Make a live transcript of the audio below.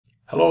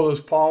Hello, this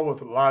is Paul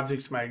with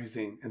Logics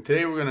Magazine, and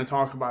today we're going to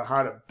talk about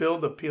how to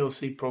build a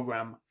PLC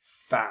program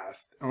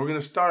fast. And we're going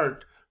to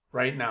start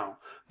right now.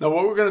 Now,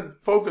 what we're going to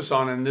focus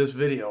on in this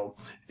video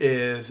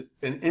is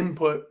an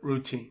input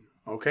routine,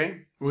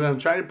 okay? We're going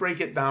to try to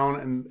break it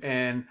down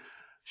and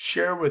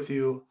share with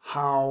you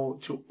how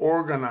to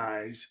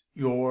organize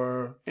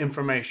your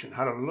information,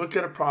 how to look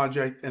at a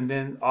project and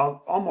then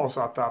almost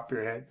off the top of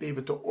your head, be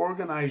able to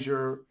organize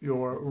your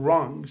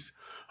rungs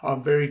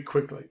very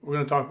quickly. We're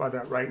going to talk about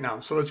that right now.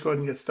 So let's go ahead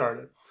and get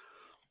started.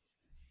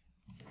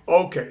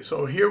 Okay,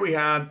 so here we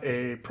have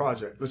a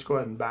project. Let's go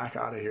ahead and back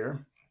out of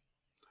here.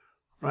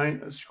 Right,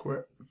 let's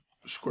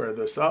square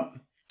this up.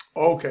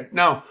 Okay,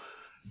 now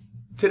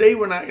today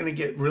we're not going to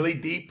get really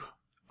deep.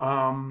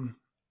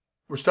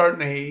 We're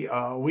starting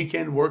a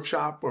weekend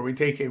workshop where we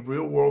take a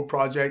real world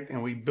project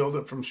and we build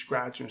it from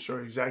scratch and show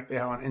you exactly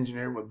how an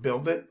engineer would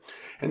build it.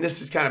 And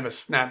this is kind of a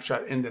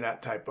snapshot into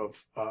that type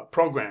of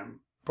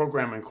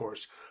programming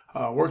course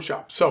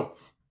workshop. So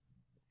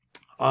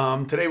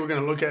today we're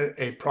going to look at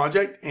a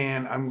project,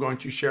 and I'm going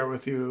to share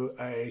with you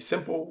a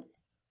simple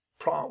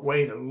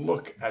way to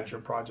look at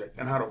your project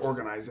and how to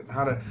organize it and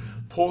how to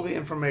pull the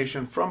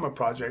information from a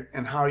project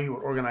and how you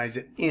would organize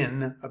it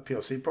in a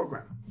PLC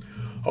program.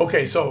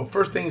 Okay, so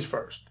first things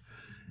first.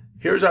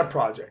 Here's our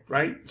project,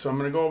 right? So I'm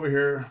going to go over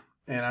here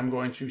and I'm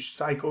going to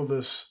cycle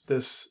this.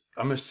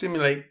 I'm going to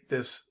simulate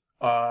this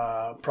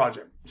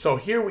project. So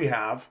here we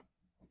have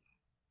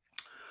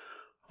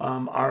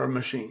our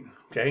machine.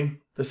 Okay,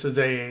 this is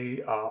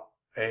a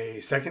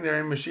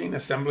secondary machine,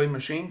 assembly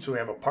machine. So we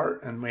have a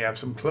part and we have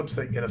some clips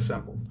that get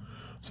assembled.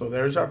 So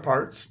there's our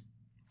parts,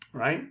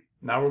 right?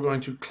 Now we're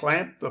going to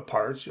clamp the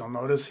parts. You'll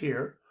notice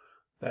here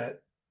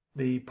that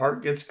the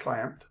part gets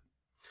clamped.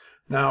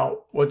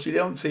 Now, what you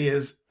don't see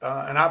is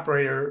an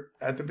operator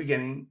at the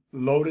beginning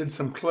loaded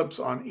some clips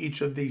on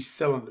each of these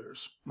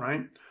cylinders,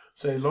 right?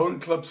 So they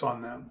loaded clips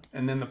on them,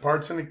 and then the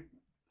part's going to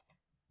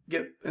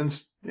get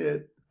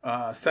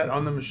set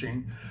on the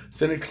machine. It's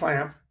going to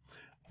clamp.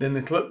 Then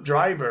the clip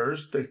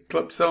drivers, the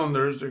clip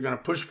cylinders, they're going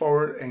to push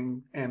forward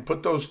and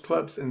put those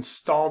clips,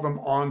 install them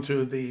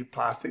onto the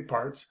plastic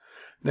parts.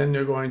 Then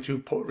they're going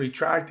to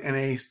retract in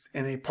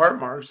a part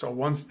mark. So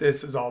once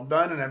this is all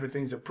done and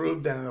everything's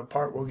approved, then the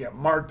part will get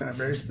marked in a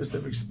very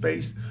specific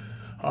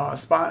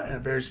spot in a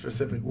very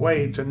specific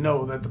way to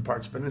know that the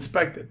part's been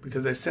inspected,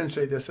 because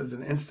essentially this is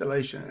an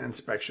installation and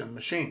inspection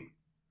machine.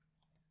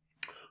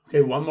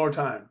 Okay, one more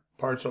time.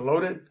 Parts are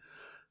loaded,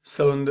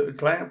 cylinder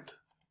clamped,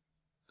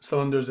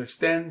 cylinders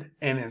extend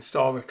and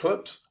install the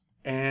clips,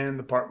 and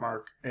the part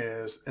mark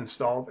is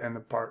installed and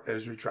the part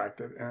is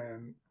retracted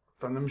and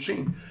from the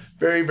machine.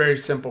 Very, very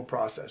simple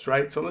process,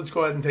 right? So let's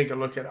go ahead and take a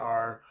look at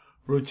our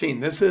routine.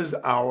 This is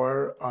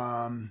our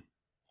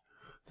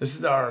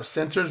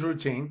sensors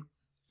routine.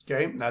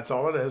 Okay, that's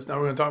all it is. Now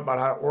we're going to talk about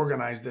how to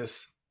organize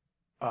this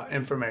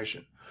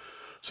information.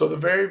 So the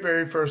very,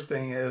 very first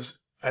thing is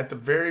at the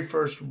very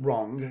first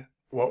rung,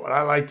 what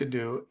I like to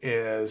do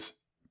is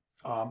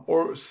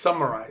or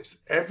summarize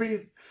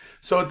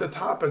so at the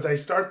top, as I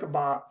start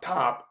the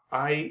top,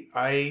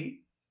 I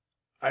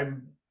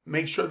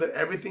make sure that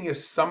everything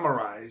is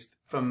summarized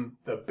from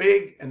the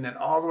big and then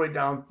all the way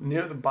down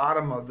near the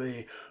bottom of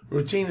the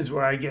routine is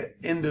where I get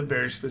into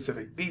very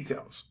specific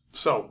details.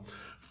 So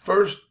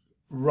first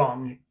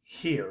rung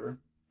here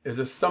is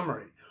a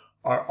summary.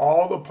 Are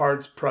all the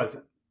parts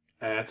present?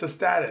 And that's a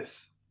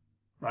status,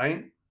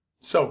 right?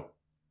 So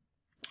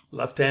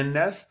left-hand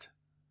nest,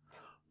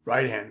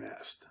 right-hand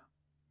nest.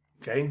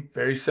 Okay,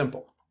 very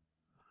simple.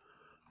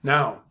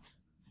 Now,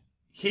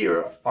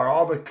 here are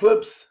all the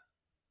clips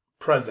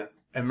present.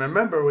 And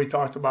remember, we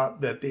talked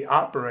about that the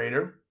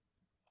operator,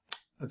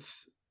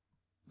 let's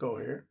go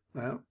here.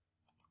 Well,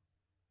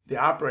 the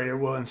operator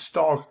will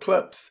install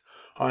clips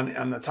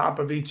on the top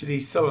of each of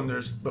these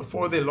cylinders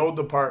before they load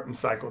the part and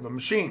cycle the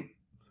machine.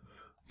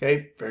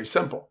 Okay, very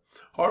simple.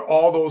 Are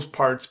all those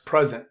parts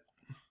present?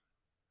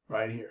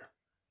 Right here.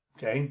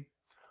 Okay,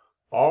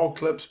 all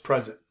clips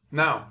present.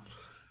 Now,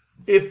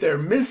 if they're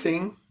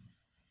missing,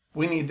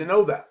 we need to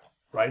know that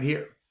right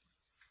here.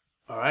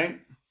 All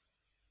right?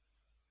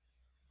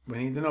 We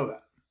need to know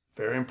that.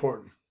 Very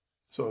important.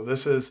 So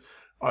this is,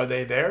 are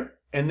they there?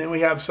 And then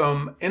we have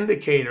some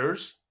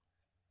indicators,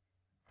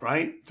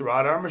 right,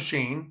 throughout our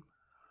machine.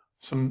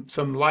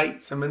 Some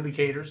lights, some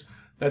indicators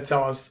that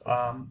tell us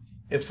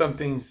if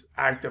something's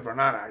active or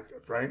not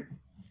active, right?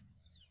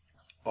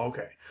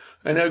 Okay.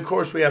 And then, of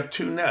course, we have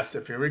two nests,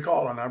 if you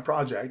recall, on our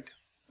project.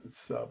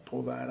 Let's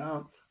pull that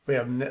out. We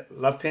have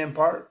left-hand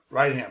part,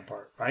 right-hand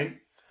part, right?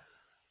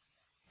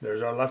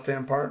 There's our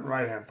left-hand part and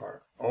right-hand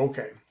part.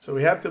 Okay, so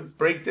we have to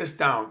break this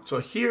down. So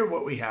here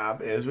what we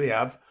have is we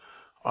have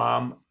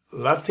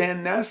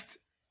left-hand nest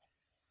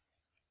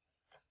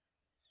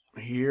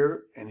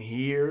here,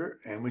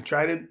 and we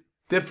try to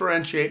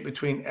differentiate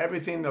between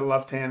everything the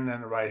left-hand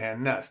and the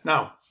right-hand nest.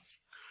 Now,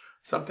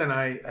 something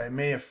I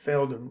may have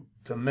failed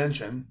to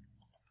mention,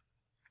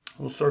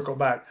 we'll circle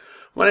back.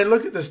 When I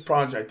look at this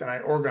project and I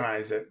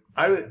organize it,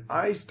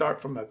 I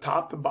start from the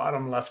top to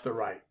bottom, left to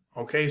right.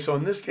 Okay, so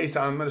in this case,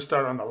 I'm going to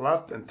start on the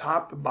left and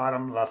top to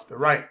bottom, left to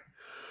right.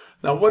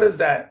 Now, what does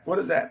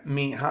that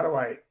mean? How do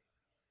I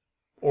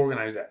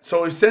organize that?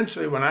 So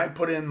essentially, when I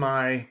put in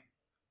my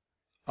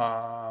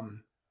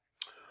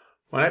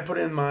when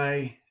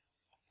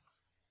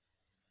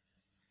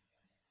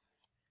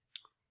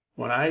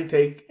I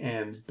take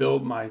and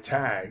build my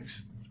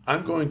tags,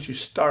 I'm going to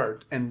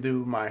start and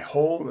do my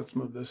whole, let's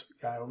move this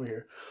guy over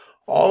here,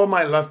 all of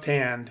my left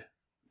hand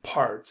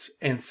parts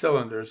and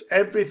cylinders,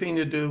 everything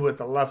to do with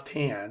the left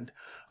hand,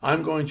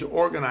 I'm going to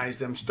organize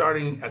them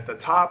starting at the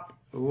top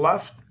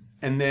left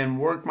and then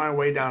work my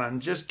way down. I'm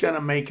just going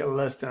to make a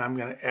list and I'm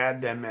going to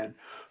add them in.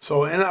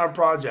 So in our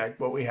project,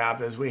 what we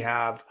have is we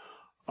have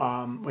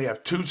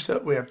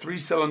 3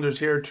 cylinders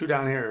here, 2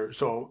 down here.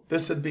 So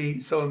this would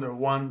be cylinder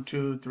 1,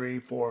 2, 3,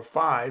 4,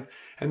 5,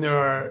 and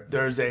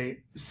there's a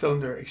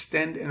cylinder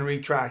extend and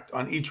retract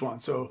on each one.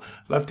 So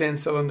left hand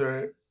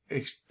cylinder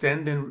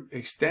extend and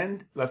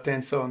extend, left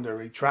hand cylinder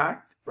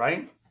retract,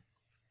 right?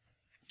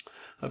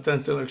 Left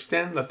hand cylinder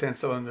extend, left hand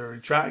cylinder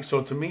retract.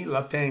 So to me,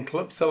 left hand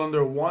clip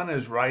cylinder 1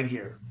 is right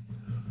here,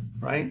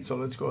 right? So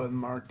let's go ahead and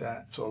mark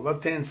that. So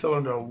left hand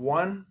cylinder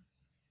 1,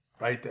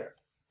 right there.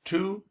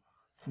 2,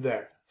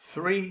 there.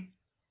 3,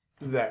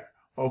 there.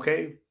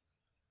 Okay.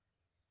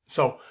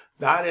 So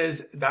that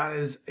is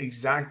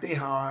exactly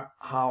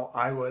how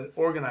I would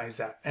organize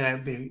that, and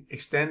it'd be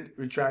extend,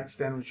 retract,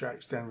 extend, retract,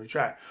 extend,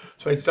 retract.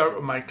 So I'd start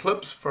with my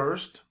clips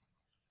first,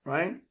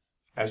 right?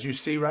 As you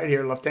see right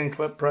here, left hand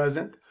clip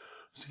present.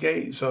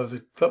 Okay, so as a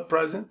clip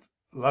present,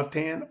 left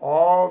hand,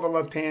 all the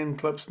left hand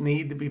clips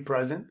need to be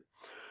present.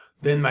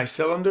 Then my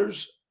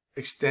cylinders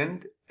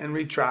extend and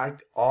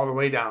retract all the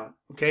way down.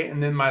 Okay,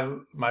 and then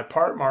my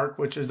part mark,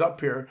 which is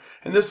up here,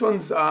 and this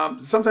one's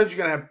sometimes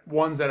you're gonna have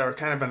ones that are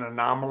kind of an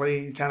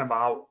anomaly, kind of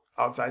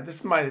outside.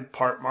 This is my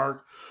part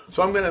mark,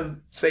 so I'm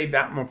gonna save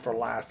that one for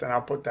last, and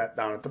I'll put that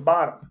down at the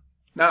bottom.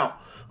 Now,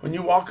 when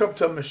you walk up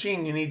to a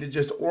machine, you need to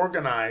just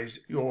organize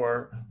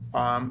your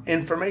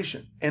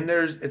information, and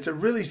it's a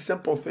really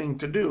simple thing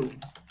to do.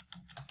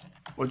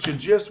 What you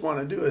just want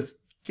to do is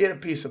get a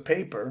piece of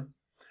paper,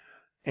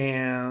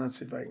 and let's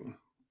see if I can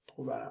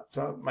pull that out.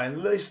 So my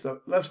list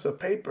of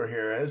paper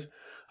here is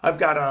I've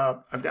got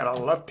a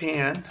left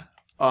hand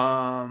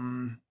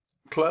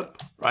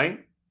clip,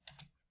 right?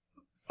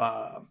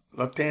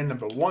 Left hand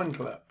number 1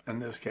 clip in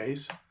this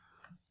case.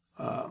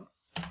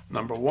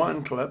 Number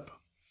 1 clip.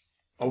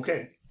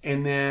 Okay,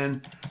 and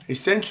then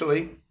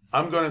essentially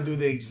I'm going to do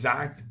the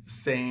exact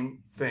same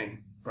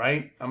thing,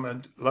 right? I'm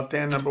going to left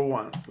hand number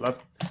 1,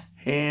 left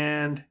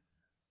hand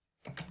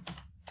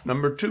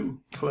number 2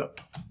 clip.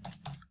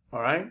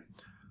 All right.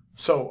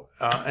 So,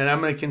 and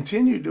I'm going to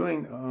continue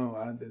doing, oh,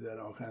 I did that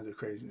all kinds of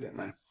crazy, didn't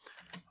I?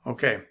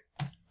 Okay.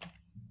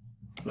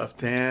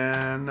 Left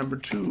hand number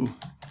 2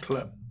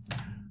 clip.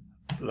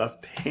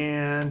 Left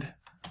hand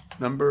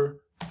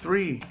number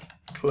 3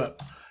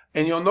 clip.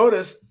 And you'll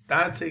notice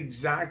that's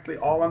exactly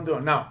all I'm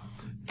doing. Now,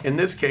 in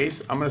this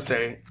case, I'm going to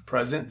say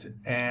present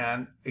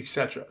and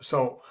etc.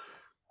 So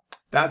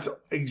that's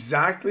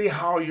exactly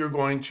how you're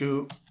going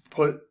to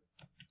put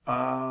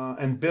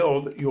and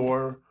build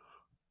your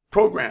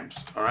programs.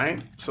 All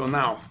right. So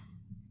now,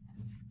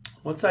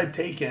 once I've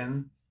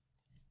taken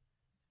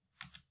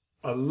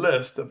a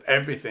list of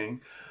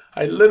everything,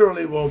 I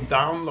literally will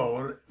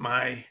download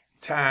my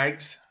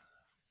tags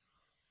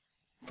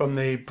from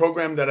the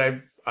program that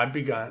I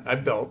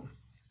built,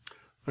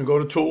 and go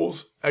to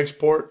Tools,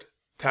 Export,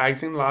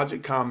 Tags and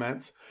Logic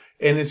Comments,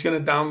 and it's going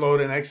to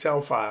download an Excel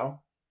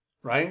file,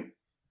 right?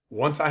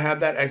 Once I have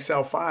that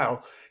Excel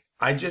file,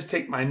 I just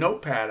take my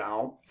notepad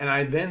out and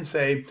I then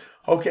say,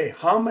 okay,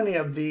 how many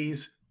of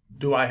these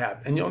do I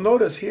have? And you'll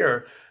notice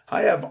here,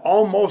 I have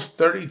almost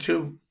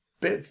 32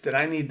 bits that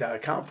I need to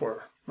account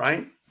for,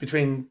 right?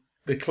 Between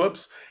the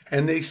clips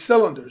and the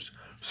cylinders.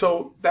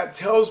 So that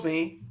tells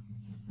me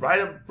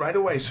right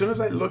away, as soon as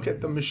I look at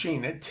the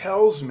machine, it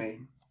tells me,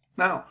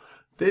 now,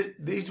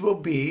 these will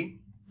be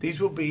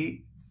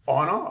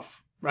on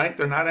off, right?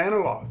 They're not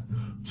analog.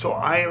 So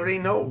I already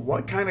know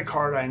what kind of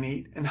card I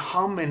need and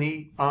how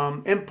many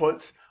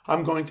inputs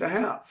I'm going to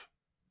have.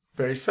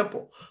 Very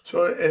simple.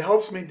 So it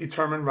helps me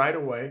determine right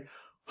away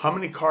how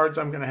many cards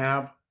I'm going to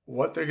have,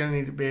 what they're going to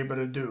need to be able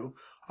to do,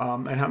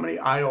 and how many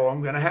I/O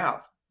I'm going to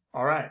have.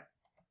 All right.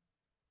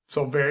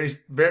 So very,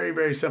 very,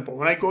 very simple.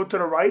 When I go to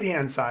the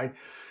right-hand side,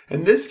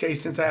 in this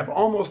case, since I have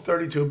almost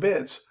 32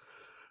 bits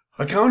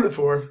accounted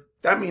for,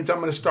 that means I'm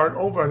going to start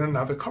over on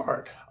another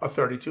card, a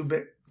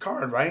 32-bit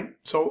card, right?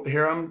 So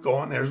here I'm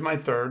going, there's my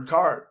third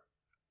card.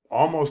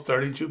 Almost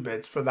 32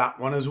 bits for that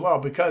one as well,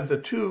 because the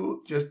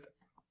two just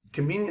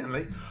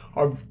conveniently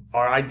are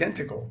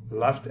identical,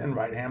 left and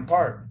right-hand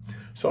part.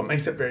 So it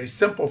makes it very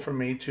simple for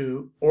me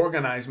to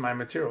organize my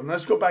material. And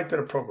let's go back to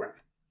the program.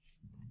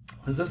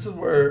 Because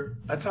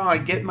that's how I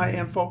get my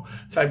info.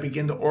 So I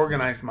begin to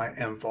organize my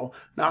info.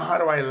 Now, how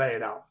do I lay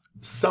it out?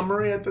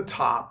 Summary at the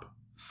top,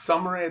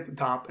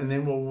 and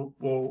then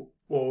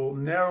we'll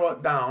narrow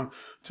it down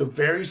to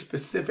very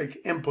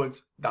specific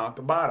inputs down at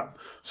the bottom.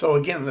 So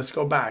again, let's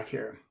go back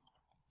here.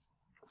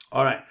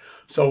 All right.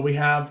 So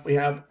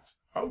we're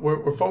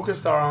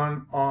focused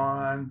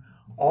on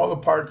all the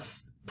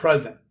parts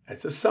present.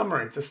 It's a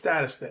summary. It's a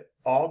status bit.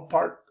 All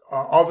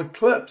the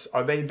clips,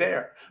 are they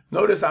there?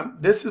 Notice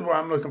this is where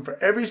I'm looking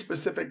for every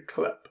specific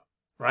clip,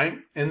 right?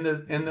 In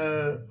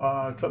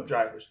the clip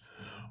drivers.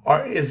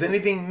 Is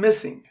anything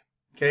missing?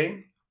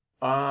 Okay.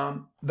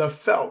 The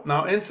felt.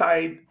 Now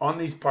inside on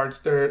these parts,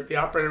 the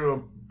operator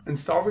will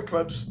install the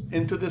clips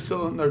into the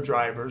cylinder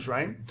drivers,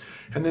 right?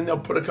 And then they'll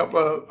put a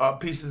couple of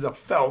pieces of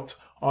felt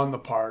on the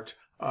part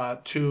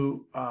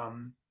to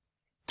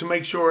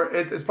make sure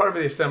it's part of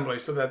the assembly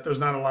so that there's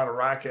not a lot of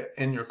racket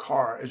in your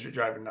car as you're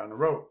driving down the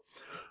road,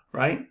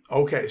 right?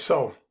 Okay,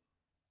 so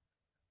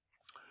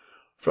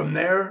from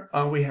there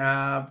we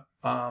have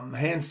hand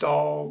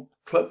install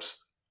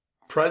clips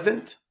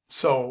present.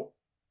 So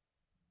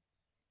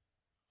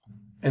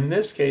in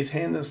this case,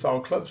 hand install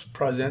clips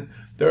present.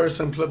 There are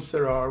some clips that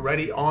are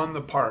already on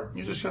the part.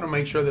 You're just going to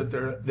make sure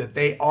that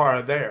they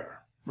are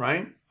there,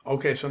 right?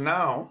 Okay, so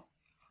now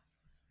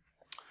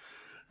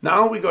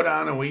we go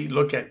down and we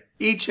look at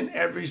each and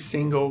every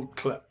single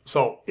clip.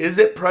 So is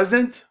it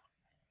present?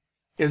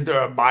 Is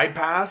there a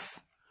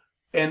bypass?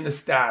 And the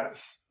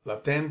status,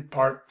 left-hand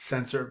part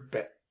sensor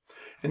bit.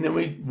 And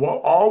then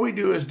all we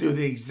do is do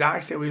the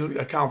exact same. We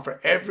account for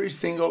every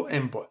single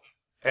input,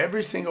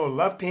 every single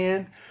left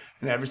hand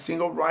and every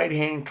single right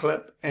hand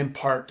clip and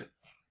part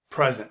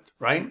present,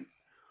 right?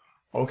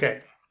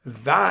 Okay,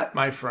 that,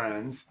 my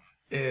friends,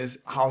 is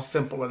how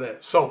simple it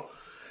is. So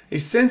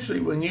essentially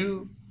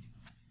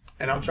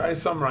and I'll try to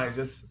summarize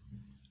this,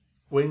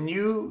 when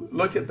you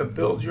look at the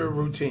build your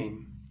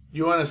routine,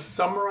 you want to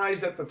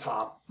summarize at the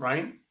top,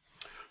 right?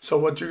 So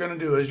what you're going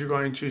to do is you're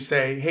going to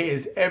say, hey,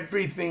 is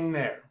everything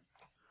there?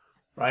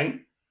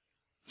 Right?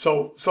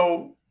 So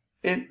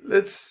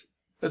let's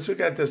look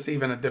at this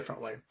even a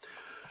different way.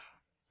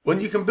 When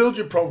you can build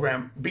your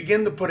program,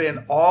 begin to put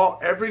in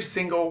every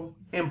single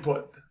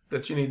input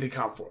that you need to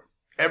account for.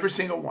 Every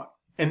single one.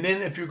 And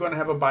then if you're going to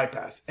have a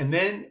bypass, and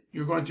then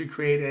you're going to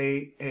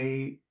create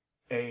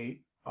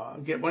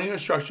get one of your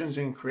instructions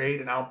and create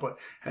an output.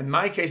 In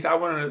my case, I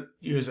want to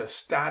use a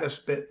status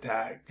bit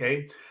tag,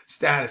 okay?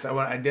 Status, I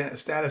want a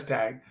status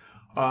tag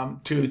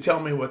to tell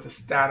me what the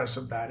status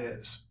of that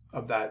is,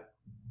 of that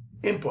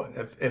input,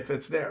 if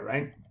it's there,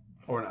 right?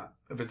 Or not,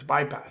 if it's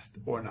bypassed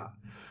or not.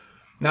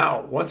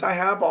 Now, once I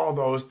have all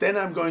those, then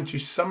I'm going to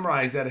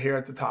summarize that here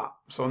at the top.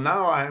 So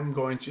now I'm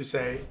going to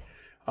say,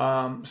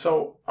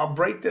 so I'll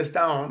break this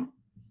down.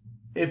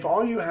 If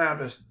all you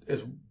have is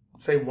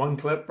say one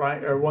clip,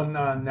 right, or one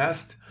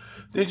nest,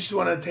 then you just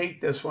want to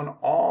take this one,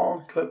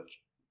 all clips,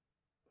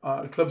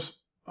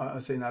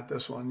 say not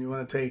this one, you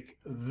want to take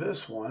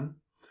this one,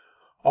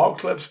 all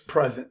clips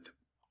present,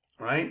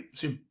 right?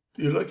 So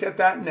you look at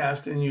that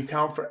nest and you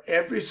count for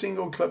every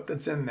single clip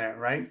that's in there,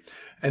 right?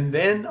 And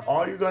then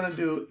all you're going to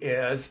do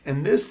is,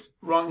 and this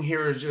rung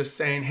here is just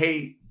saying,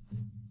 hey,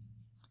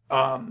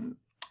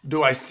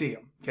 do I see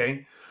them?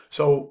 Okay,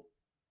 so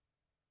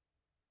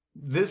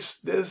this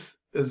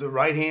is the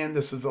right hand,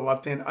 this is the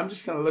left hand. I'm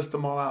just going to list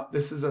them all out.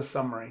 This is a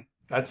summary.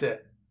 That's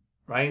it,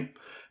 right?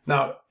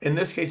 Now, in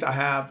this case, I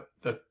have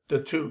the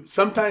two.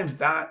 Sometimes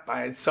that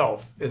by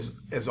itself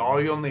is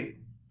all you'll need,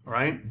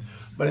 right?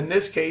 But in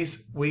this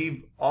case,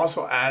 we've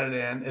also added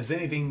in, is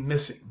anything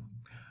missing?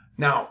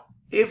 Now,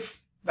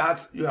 if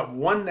you have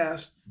one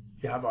nest,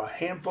 you have a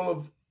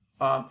handful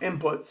of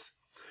inputs,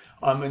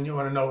 and you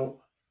want to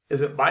know,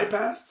 is it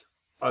bypassed?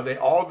 Are they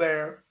all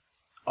there?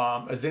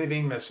 Is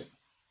anything missing?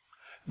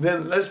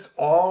 Then list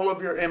all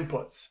of your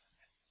inputs.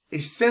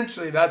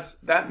 Essentially,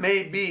 that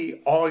may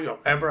be all you'll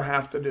ever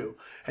have to do.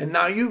 And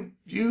now you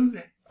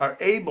are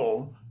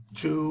able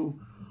to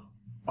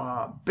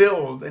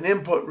build an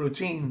input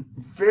routine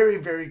very,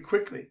 very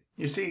quickly.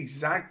 You see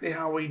exactly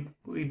how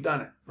we've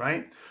done it,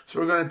 right? So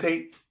we're going to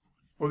take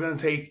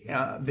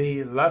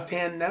the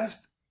left-hand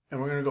nest and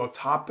we're going to go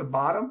top to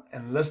bottom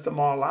and list them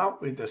all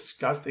out. We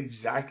discussed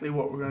exactly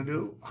what we're going to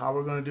do, how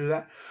we're going to do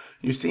that.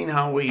 You've seen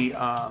how we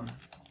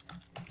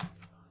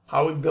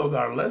build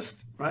our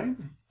list, right?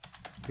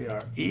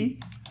 PRESENT.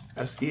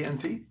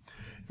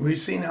 We've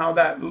seen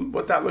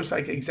what that looks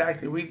like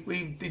exactly.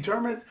 We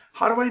determined,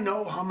 how do I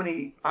know how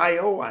many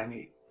I/O I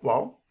need?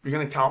 Well, you're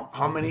going to count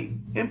how many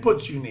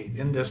inputs you need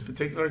in this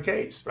particular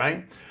case,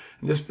 right?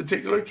 In this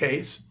particular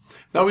case,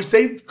 now we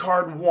saved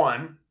card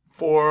 1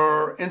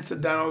 for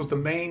incidentals, the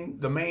main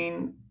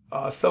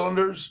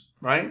cylinders,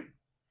 right?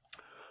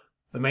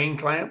 The main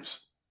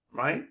clamps,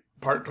 right?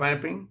 Part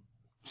clamping.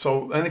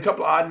 So, and a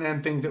couple of odd and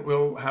end things that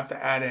we'll have to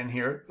add in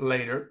here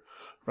later,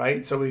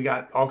 right? So we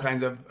got all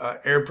kinds of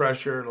air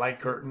pressure, light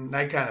curtain,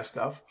 that kind of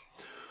stuff.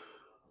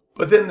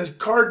 But then this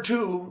card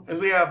 2, is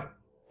we have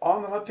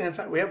on the left-hand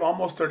side, we have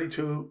almost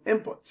 32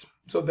 inputs.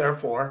 So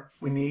therefore,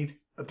 we need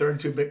a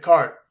 32-bit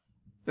card.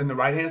 Then the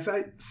right-hand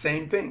side,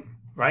 same thing,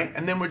 right?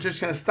 And then we're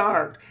just going to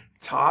start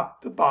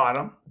top to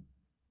bottom,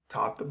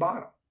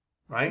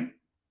 right?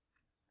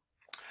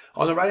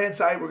 On the right-hand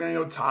side, we're going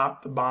to go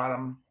top to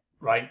bottom,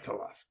 right to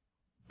left.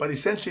 But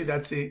essentially,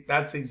 that's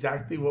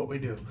exactly what we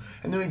do.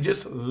 And then we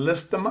just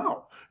list them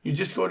out. You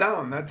just go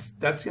down. That's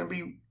going to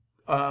be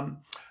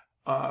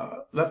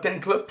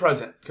left-hand clip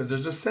present, because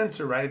there's a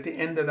sensor right at the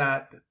end of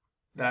that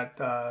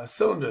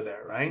cylinder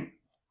there, right?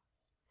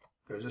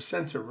 There's a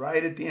sensor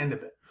right at the end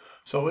of it.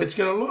 So it's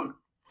going to look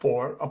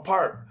for a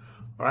part.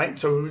 All right,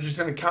 so we're just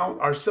going to count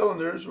our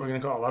cylinders. We're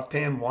going to call left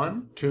hand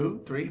 1,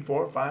 2, 3,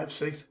 4, 5,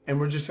 6, and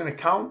we're just going to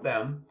count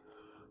them.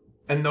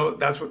 And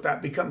that's what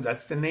that becomes.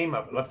 That's the name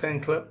of it. Left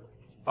hand clip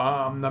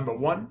number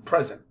 1,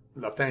 present.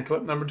 Left hand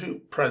clip number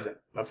 2, present.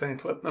 Left hand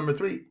clip number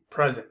 3,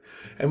 present.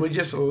 And we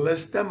just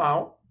list them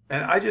out.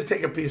 And I just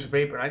take a piece of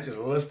paper and I just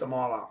list them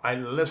all out. I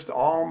list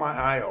all my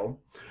I/O.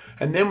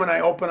 And then when I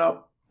open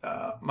up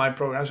my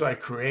program, so I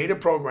create a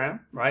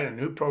program, right, a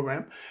new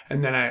program,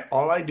 and then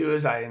all I do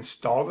is I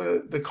install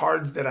the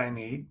cards that I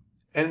need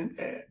and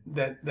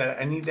that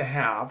I need to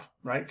have,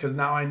 right, because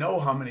now I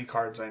know how many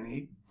cards I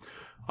need.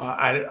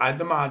 Add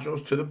the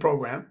modules to the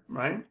program,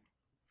 right,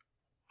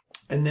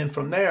 and then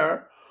from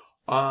there,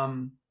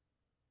 I'll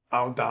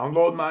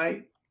download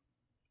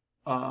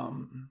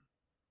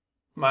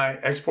my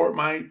export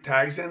my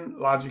tags and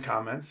logic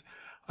comments.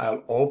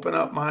 I'll open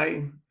up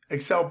my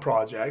Excel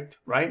project,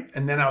 right?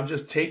 And then I'll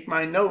just take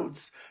my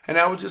notes and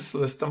I will just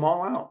list them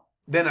all out.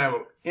 Then I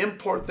will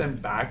import them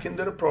back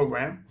into the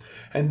program.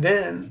 And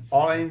then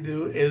all I need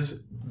to do is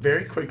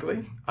very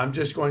quickly, I'm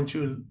just going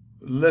to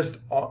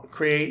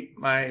create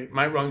my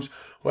rungs,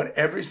 what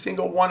every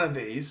single one of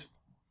these,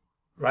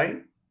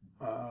 right?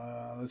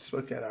 Let's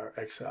look at our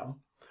Excel.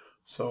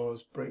 So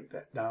let's break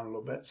that down a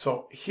little bit.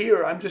 So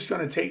here, I'm just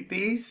going to take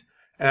these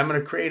and I'm going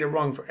to create a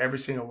rung for every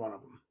single one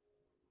of them.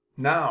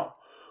 Now,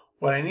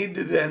 what I need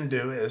to then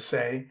do is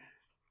say,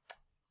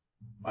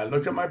 I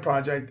look at my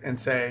project and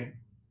say,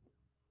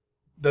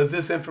 does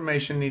this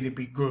information need to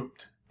be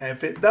grouped? And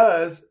if it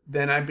does,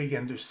 then I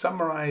begin to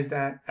summarize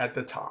that at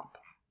the top.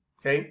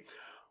 Okay?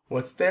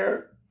 What's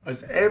there?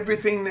 Is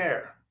everything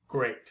there?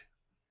 Great.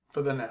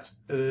 For the nest.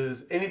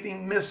 Is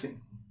anything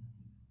missing?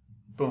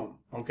 Boom.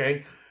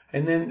 Okay?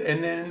 And then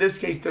in this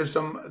case, there's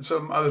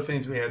some other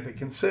things we had to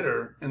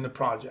consider in the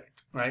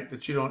project, right?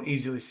 That you don't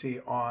easily see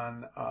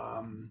on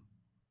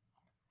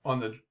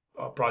the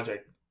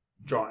project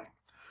drawing.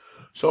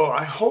 So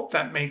I hope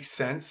that makes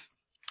sense.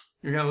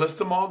 You're going to list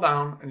them all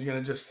down and you're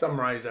going to just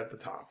summarize at the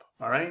top.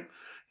 All right.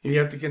 You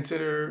have to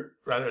consider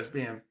whether it's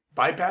being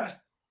bypassed,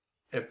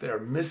 if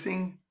they're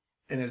missing,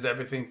 and is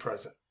everything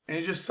present. And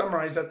you just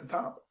summarize at the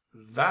top.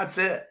 That's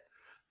it.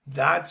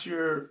 That's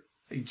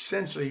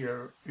essentially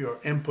your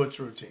inputs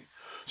routine.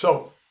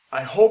 So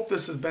I hope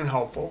this has been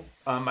helpful.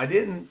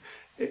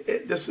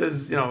 This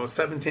is, a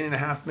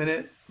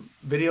 17.5-minute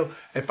video.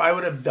 If I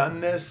would have done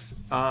this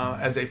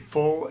as a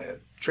full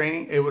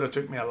training, it would have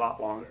took me a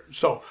lot longer.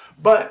 So,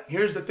 but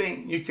here's the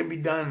thing: you can be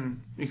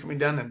done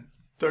in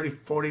 30,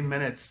 40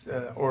 minutes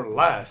or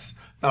less.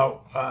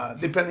 Now,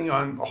 depending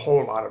on a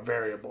whole lot of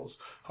variables,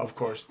 of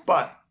course.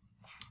 But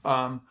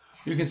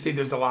you can see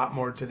there's a lot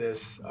more to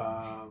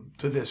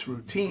this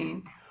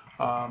routine.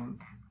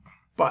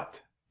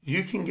 But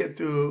you can get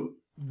through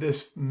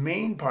this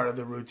main part of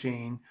the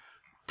routine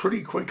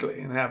pretty quickly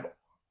and have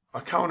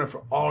accounted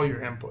for all your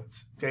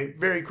inputs, okay,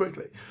 very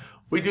quickly.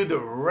 We do the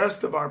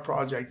rest of our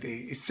project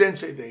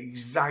essentially the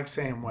exact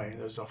same way.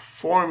 There's a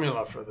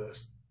formula for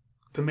this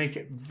to make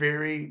it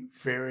very,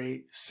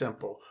 very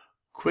simple,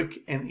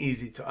 quick and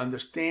easy to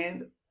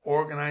understand,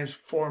 organize,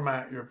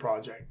 format your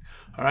project.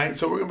 All right,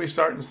 so we're going to be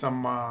starting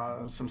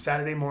some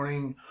Saturday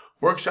morning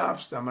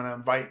workshops. I'm going to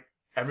invite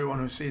everyone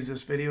who sees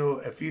this video,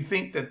 if you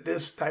think that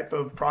this type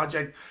of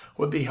project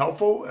would be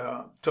helpful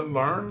to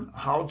learn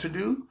how to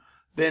do,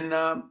 then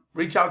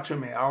reach out to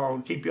me.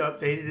 I'll keep you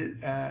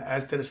updated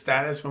as to the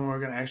status when we're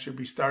going to actually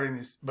be starting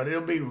this, but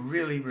it'll be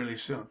really, really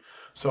soon.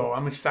 So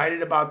I'm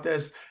excited about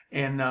this,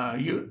 and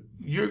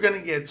you're going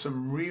to get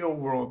some real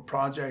world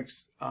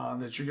projects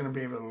that you're going to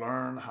be able to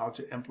learn how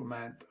to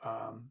implement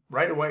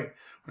right away.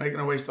 We're not going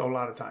to waste a whole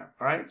lot of time.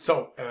 All right.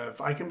 So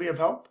if I can be of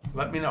help,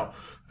 let me know.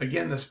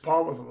 Again, this is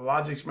Paul with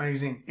Logics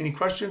Magazine. Any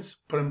questions?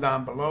 Put them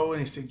down below.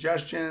 Any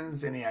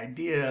suggestions? Any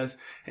ideas?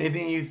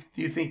 Anything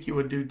you think you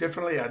would do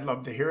differently? I'd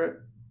love to hear it.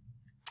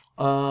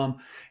 And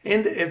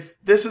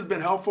if this has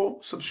been helpful,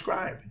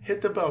 subscribe.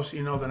 Hit the bell so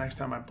you know the next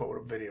time I put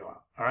a video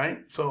out. All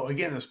right. So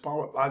again, this is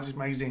Paul with Logics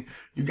Magazine.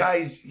 You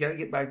guys got to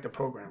get back to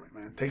programming,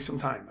 man. Take some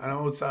time. I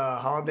know it's a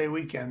holiday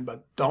weekend,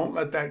 but don't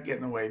let that get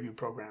in the way of you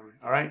programming.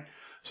 All right.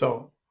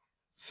 So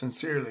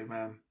sincerely,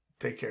 man,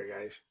 take care,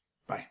 guys.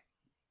 Bye.